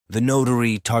The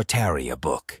Notary Tartaria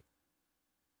book.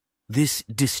 This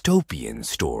dystopian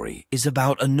story is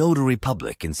about a notary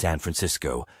public in San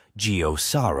Francisco, Geo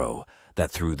Sarro,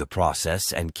 that through the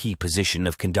process and key position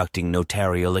of conducting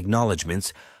notarial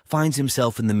acknowledgements finds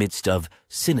himself in the midst of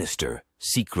sinister,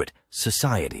 secret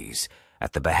societies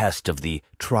at the behest of the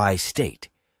tri-state,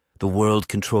 the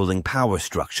world-controlling power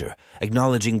structure,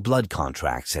 acknowledging blood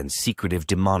contracts and secretive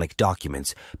demonic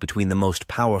documents between the most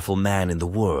powerful man in the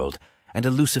world and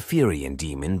a Luciferian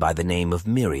demon by the name of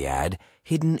Myriad,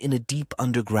 hidden in a deep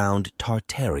underground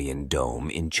Tartarian dome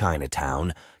in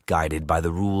Chinatown, guided by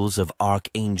the rules of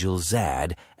Archangel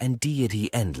Zad and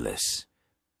deity Endless.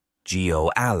 Geo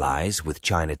Allies with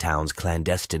Chinatown's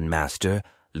clandestine master,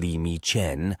 Li Mi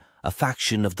Chen, a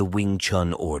faction of the Wing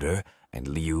Chun order, and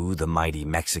Liu, the mighty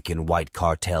Mexican white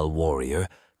cartel warrior,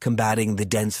 combating the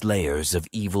dense layers of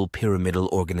evil pyramidal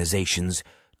organizations,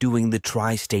 doing the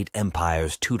tri-state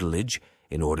empire's tutelage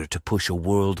in order to push a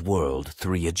World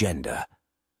 3 agenda.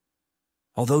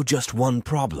 Although just one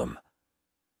problem.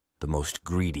 The most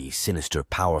greedy, sinister,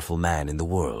 powerful man in the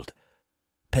world,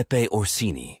 Pepe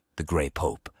Orsini, the Grey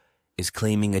Pope, is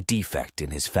claiming a defect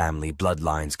in his family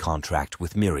bloodline's contract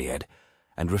with Myriad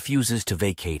and refuses to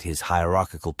vacate his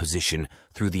hierarchical position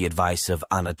through the advice of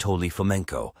Anatoly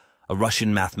Fomenko, a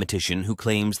Russian mathematician who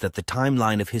claims that the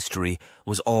timeline of history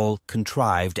was all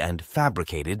contrived and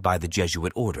fabricated by the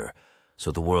Jesuit order, so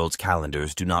the world's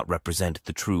calendars do not represent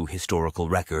the true historical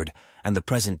record and the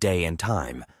present day and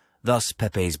time. Thus,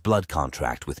 Pepe's blood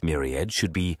contract with Myriad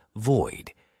should be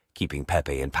void, keeping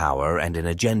Pepe in power and an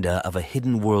agenda of a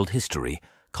hidden world history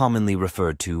commonly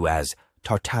referred to as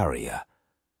Tartaria.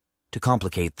 To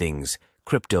complicate things,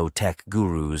 crypto-tech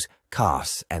gurus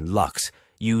Kas and Lux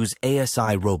use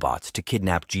ASI robots to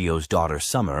kidnap Geo's daughter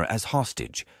Summer as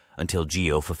hostage until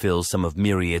Geo fulfills some of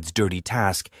Myriad's dirty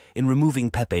task in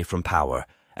removing Pepe from power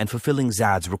and fulfilling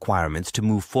Zad's requirements to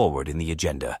move forward in the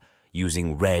agenda,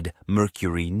 using red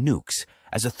Mercury nukes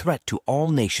as a threat to all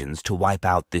nations to wipe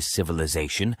out this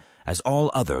civilization as all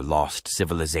other lost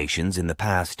civilizations in the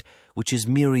past, which is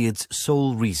Myriad's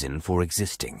sole reason for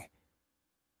existing.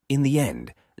 In the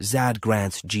end, Zad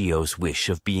grants Geo's wish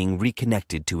of being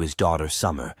reconnected to his daughter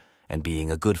Summer and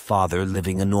being a good father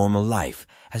living a normal life,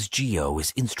 as Geo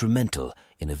is instrumental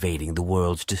in evading the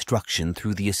world's destruction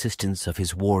through the assistance of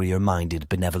his warrior-minded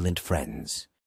benevolent friends.